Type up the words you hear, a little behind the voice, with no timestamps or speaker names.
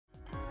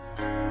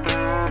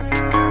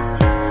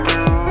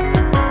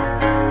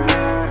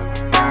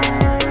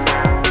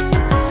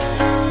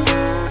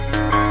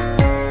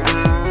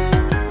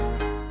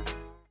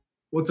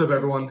What's up,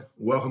 everyone?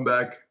 Welcome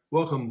back.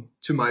 Welcome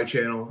to my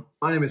channel.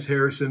 My name is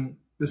Harrison.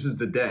 This is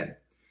The Den.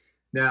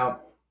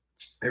 Now,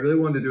 I really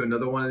wanted to do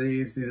another one of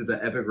these. These are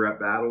the epic rap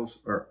battles,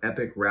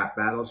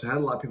 I had a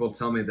lot of people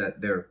tell me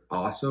that they're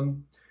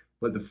awesome,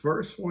 but the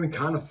first one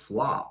kind of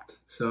flopped.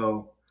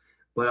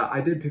 But I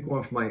did pick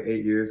one from like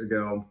 8 years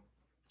ago.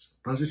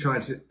 I was just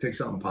trying to pick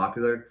something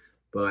popular,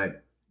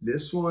 but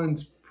this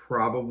one's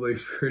probably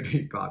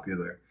pretty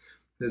popular.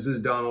 This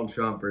is Donald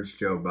Trump versus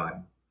Joe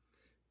Biden.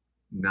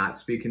 Not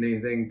speaking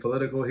anything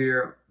political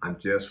here. I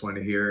just want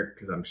to hear it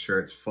because I'm sure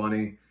it's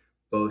funny.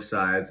 Both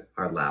sides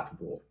are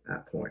laughable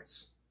at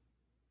points.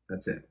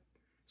 That's it.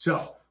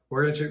 So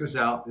we're going to check this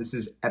out. This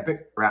is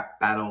epic rap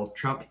battle,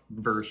 Trump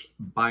versus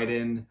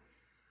Biden.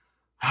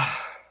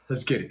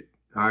 Let's get it.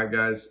 All right,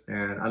 guys.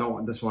 And I don't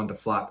want this one to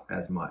flop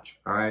as much.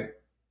 All right,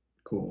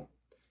 cool.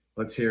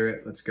 Let's hear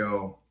it. Let's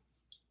go.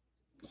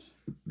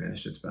 Man, this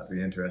shit's about to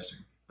be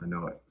interesting. I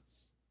know it.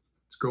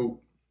 Let's go.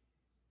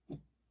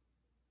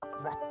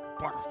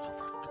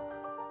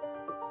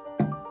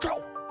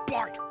 Joe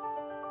Biden.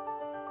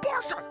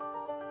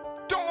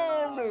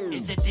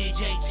 It's the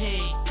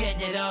DJT,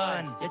 getting it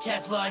on. Your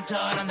Teflon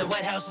Don on the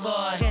White House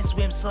lawn. Against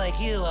wimps like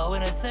you, I'll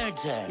win a third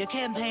term. Your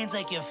campaign's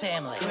like your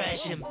family.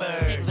 Crash and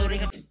burn,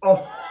 including a...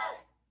 Oh.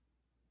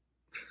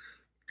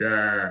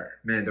 God.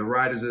 Man, the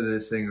writers of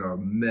this thing are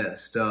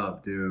messed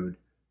up, dude.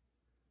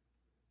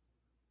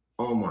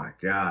 Oh my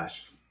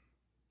gosh.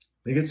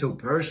 They get so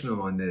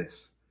personal on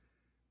this.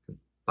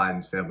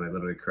 Biden's family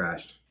literally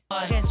crashed.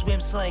 Against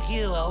wimps like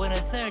you, I'll win a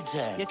third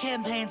term. Your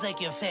campaign's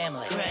like your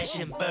family. Crash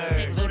and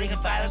burn, including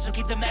violence will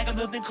keep the MAGA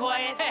movement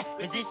quiet.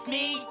 Resist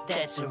me?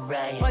 That's a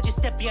riot. Watch you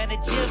step behind the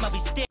gym, I'll be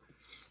still.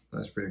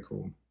 That's pretty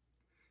cool.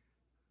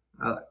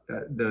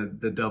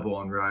 The double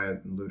on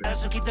riot and looting.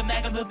 Violence will keep the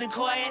MAGA movement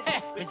quiet.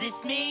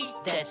 Resist me?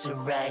 That's a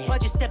riot.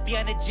 Watch you step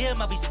behind the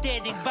gym, I'll be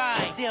standing by.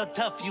 See how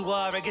tough you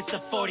are against the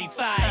 45.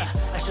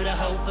 I should have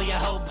hoped for your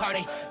whole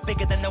party.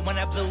 Bigger than the one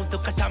I blew through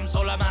cause I'm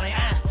so money.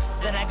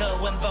 Then I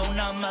go and bone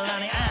on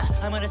Milani.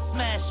 I'm gonna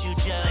smash you,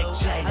 Joe. Like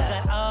China.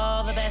 I got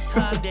all the best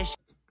cog dish.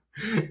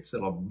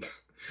 So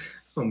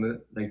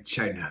I'm like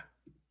China.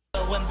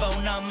 When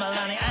bone on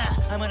Milani.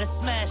 I'm gonna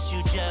smash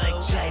you, Joe.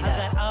 Like China.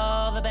 I got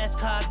all the best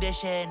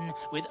cognition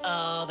with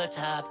all the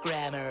top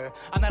grammar.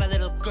 I'm not a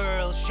little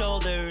girl's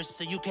shoulders,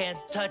 so you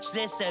can't touch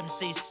this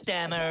MC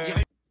stammer.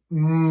 Oh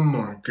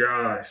my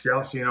gosh.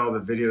 Y'all seen all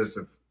the videos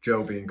of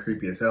Joe being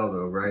creepy as hell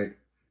though, right?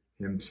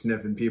 Him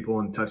sniffing people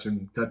and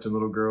touching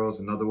little girls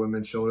and other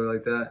women's shoulder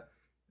like that.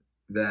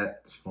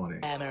 That's funny.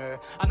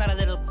 I'm not a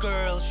little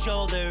girl's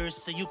shoulders,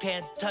 so you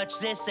can't touch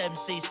this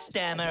MC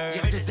stammer.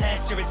 You're a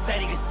disaster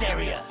inciting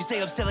hysteria. You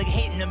say I'm selling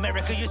hate in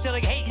America, you're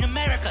selling hate in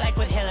America, like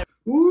with Hillary.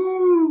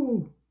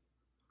 Woo!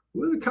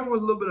 We're coming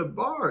with a little bit of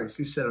bars.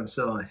 You said I'm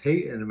selling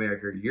hate in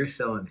America. You're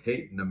selling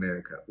hate in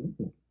America.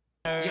 Ooh.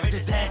 You're a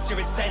disaster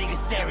inciting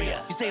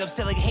hysteria. You say I'm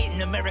selling hate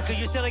in America,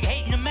 you're selling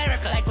hate in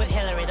America, like with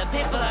Hillary. The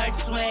people aren't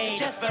swayed,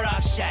 just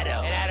Barack's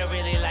shadow, and I don't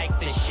really like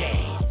the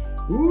shade.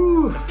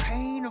 Ooh. The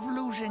pain of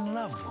losing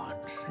loved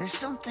ones is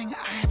something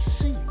I have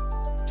seen.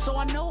 So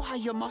I know how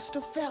you must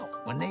have felt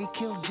when they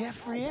killed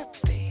Jeffrey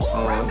Epstein.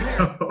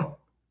 Oh no.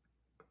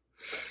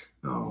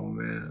 Oh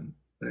man.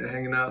 They're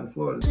hanging out in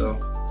Florida though.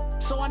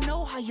 So I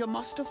know how you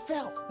must have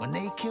felt when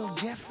they killed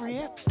Jeffrey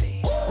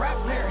Epstein. Rap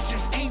lyrics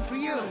just ain't for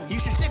you. You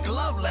should stick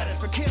love letters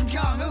for Kim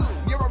Jong-un.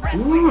 You're a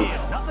wrestling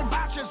heel. Nothing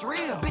about you's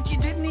real. Bitch, you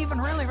didn't even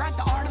really write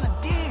the art of the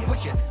deal.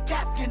 But you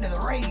tapped into the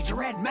rage of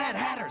red Mad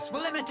Hatters.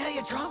 Well, let me tell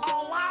you, Trump,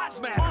 all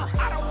lives matter.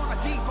 I don't want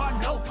to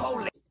defund no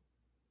police.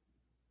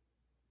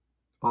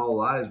 All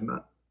lies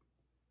matter.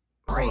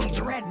 Rage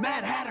of red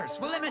Mad Hatters.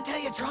 Well, let me tell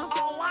you, Trump,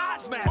 all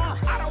lives matter.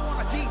 I don't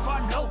want to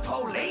defund no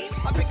police.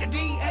 I picked a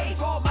DA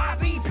for my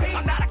VP.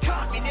 I'm not a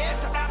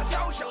communist, I'm not a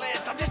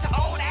socialist. I'm just an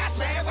old ass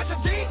man with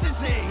some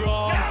decency.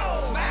 No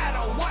matter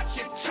what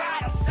you try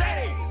to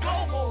say,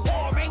 global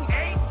warming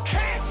ain't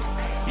cancer.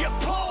 You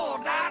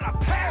pulled out a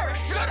Paris,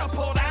 should have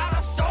pulled out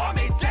a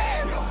Stormy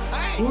Daniels.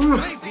 I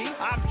ain't sleepy,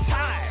 I'm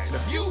tired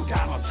of you,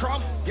 Donald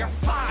Trump. You're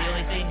fired. The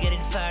only thing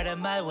getting fired on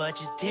my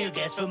watch is tear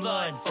gas from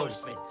law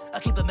enforcement.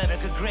 I'll keep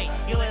America great.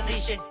 You'll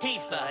unleash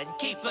Antifa and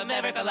keep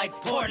America like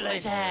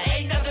Portland.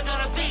 Ain't nothing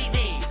gonna beat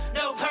me.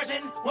 No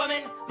person,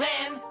 woman,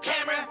 man,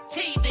 camera,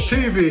 TV.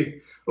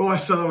 TV. Oh, I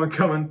saw that one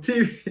coming.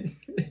 TV.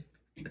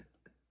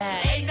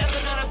 Ain't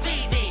nothing gonna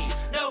beat me.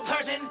 No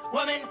person,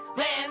 woman,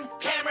 man,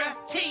 camera,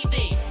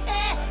 TV.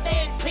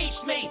 They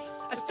impeached me.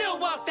 I still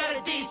walked out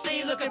of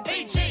DC looking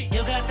peachy.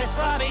 You got the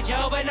sloppy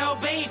Joe, but no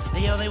beef.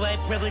 The only white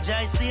privilege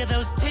I see are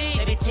those teeth.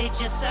 Maybe teach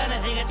your son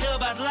a thing or two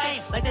about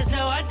life. Like there's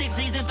no hunting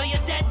season for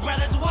your dead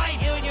brother's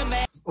wife. You and your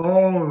man.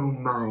 Oh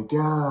my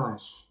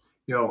gosh.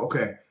 Yo,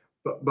 okay.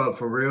 But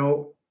for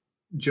real,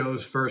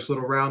 Joe's first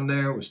little round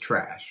there was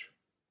trash.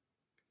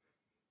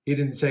 He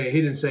didn't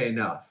say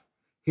enough.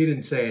 He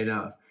didn't say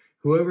enough.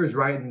 Whoever's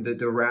writing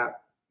the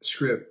rap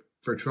script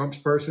for Trump's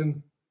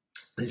person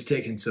is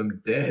taking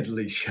some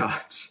deadly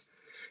shots.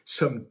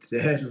 Some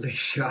deadly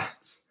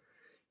shots.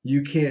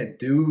 You can't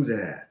do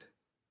that.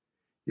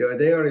 Yo,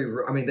 they already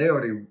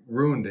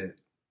ruined it.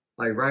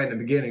 like right in the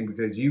beginning,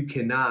 because you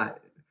cannot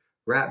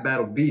rap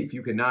battle beef.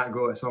 You cannot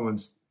go at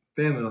someone's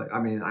family. Like, I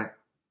mean,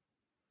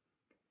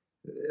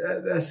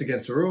 that's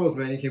against the rules,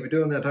 man. You can't be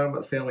doing that. Talking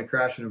about the family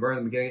crashing and burning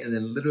in the beginning, and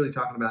then literally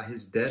talking about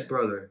his dead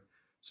brother.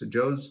 So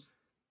Joe's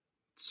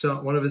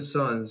son, one of his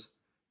sons,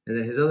 and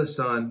then his other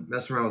son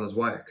messing around with his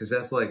wife, because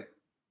that's like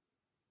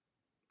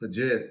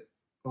legit.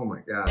 Oh my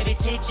God. Maybe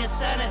teach your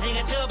son a thing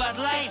or two about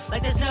life.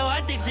 Like there's no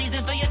hunting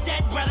season for your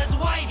dead brother's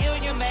wife. You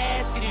and your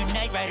mask and your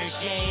Knight Rider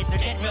shades are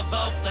getting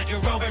revoked like your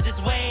Roe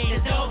versus Wade.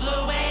 There's no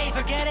blue wave,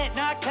 forget it,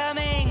 not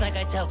coming. It's like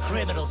I tell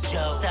criminals,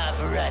 Joe, stop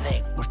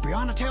running. Was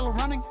Breonna Taylor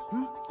running?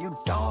 You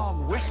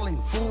dog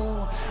whistling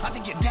fool. I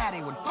think your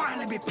daddy would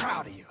finally be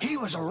proud of you. He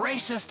was a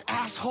racist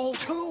asshole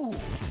too.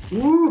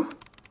 Woo!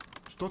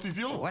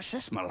 What's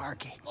this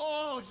malarkey?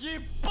 Oh,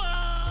 you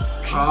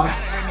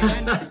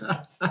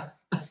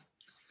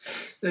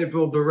They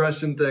pulled the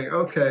Russian thing.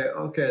 Okay,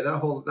 that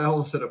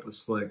whole setup was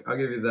slick. I'll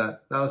give you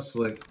that. That was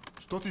slick.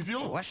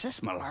 What's this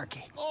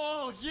malarkey?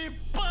 Oh, you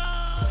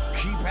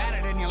Keep at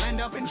it and you'll end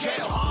up in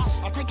jail, hoss.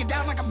 I'll take you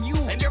down like a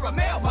mule and you're a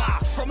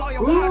mailbox from all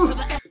your wives to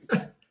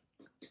the...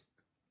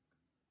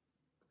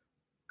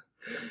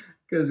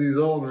 Because he's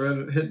all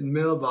hitting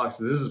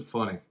mailboxes. This is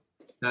funny.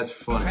 That's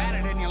funny.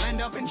 At it and you'll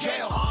end up in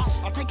jail, hoss.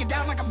 I'll take you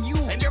down like a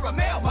mule and you're a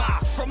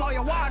mailbox from all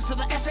your wives to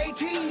the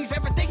SATs.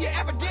 Everything you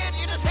ever did,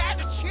 you just had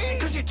to cheat.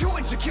 Because you're too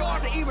insecure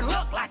to even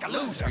look like a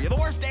loser. You're the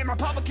worst damn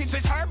Republican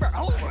since Herbert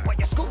Hoover. When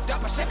you scooped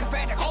up a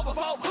sycophantic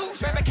homophobe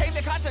who's became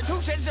the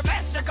Constitution's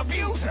domestic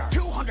abuser.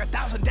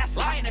 200,000 deaths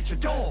lying at your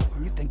door.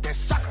 You think they're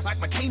suckers like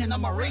McCain in the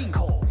Marine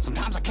Corps.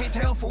 Sometimes I can't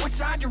tell for which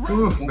side you're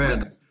rooting.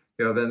 Man.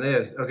 Yo, then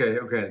this.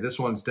 Okay. This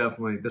one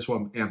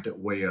amped it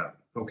way up.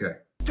 Okay.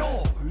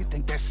 Door. You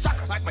think they're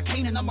suckers like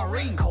McCain in the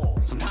Marine Corps.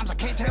 Sometimes I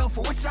can't tell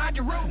for which side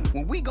you're rooting.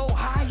 When we go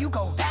high, you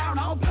go down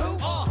on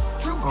poop.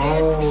 Truth is,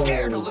 you're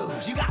scared to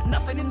lose. You got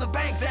nothing in the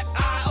bank that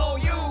I owe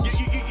you.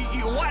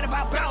 You're white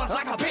about balance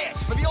like a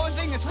bitch. But the only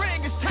thing that's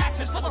rigged is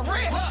taxes for the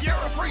rich. You're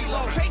a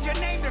freeloader. Change your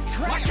name to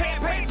Trump. My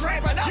campaign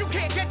ramping up. You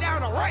can't get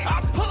down a ramp.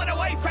 I'm pulling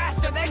away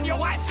faster than your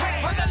wife's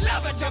hand. For the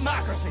love of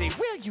democracy,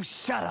 will you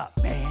shut up,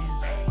 man?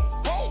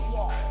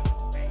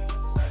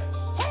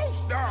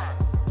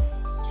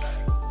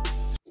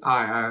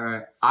 All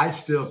right. I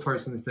still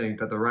personally think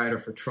that the writer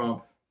for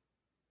Trump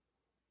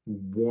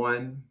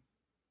won,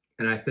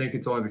 and I think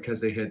it's only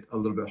because they hit a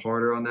little bit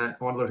harder on that.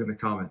 I want to look in the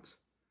comments.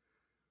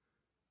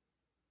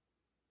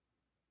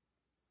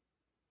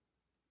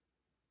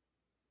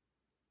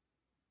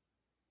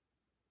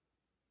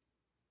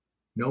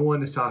 No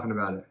one is talking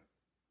about it.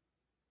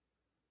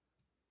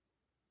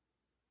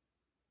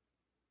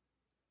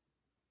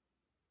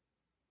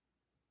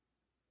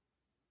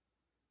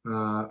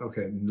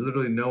 Okay,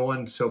 literally no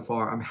one so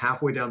far. I'm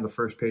halfway down the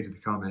first page of the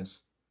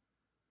comments.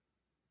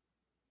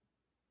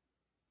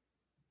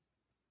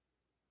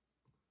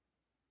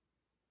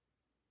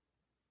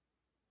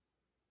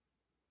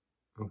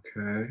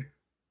 Okay. I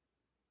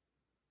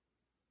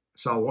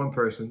saw one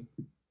person.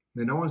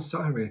 And no one's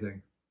talking about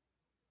anything.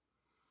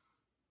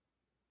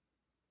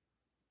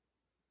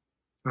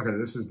 Okay,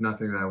 this is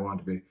nothing that I want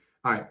to be.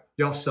 All right,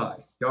 y'all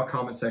suck. Y'all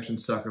comment section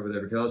suck over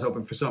there because I was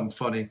hoping for something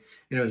funny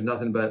and it was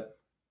nothing but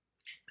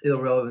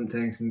irrelevant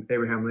things and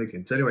Abraham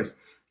Lincoln. So anyways,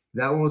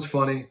 that one was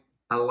funny.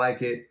 I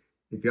like it.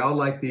 If y'all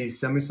like these,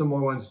 send me some more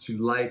ones that you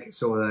like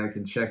so that I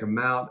can check them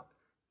out.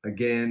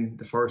 Again,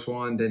 the first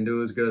one didn't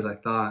do as good as I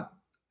thought.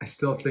 I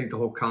still think the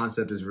whole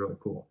concept is really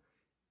cool.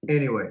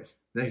 Anyways,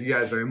 thank you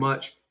guys very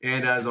much.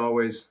 And as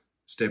always,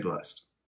 stay blessed.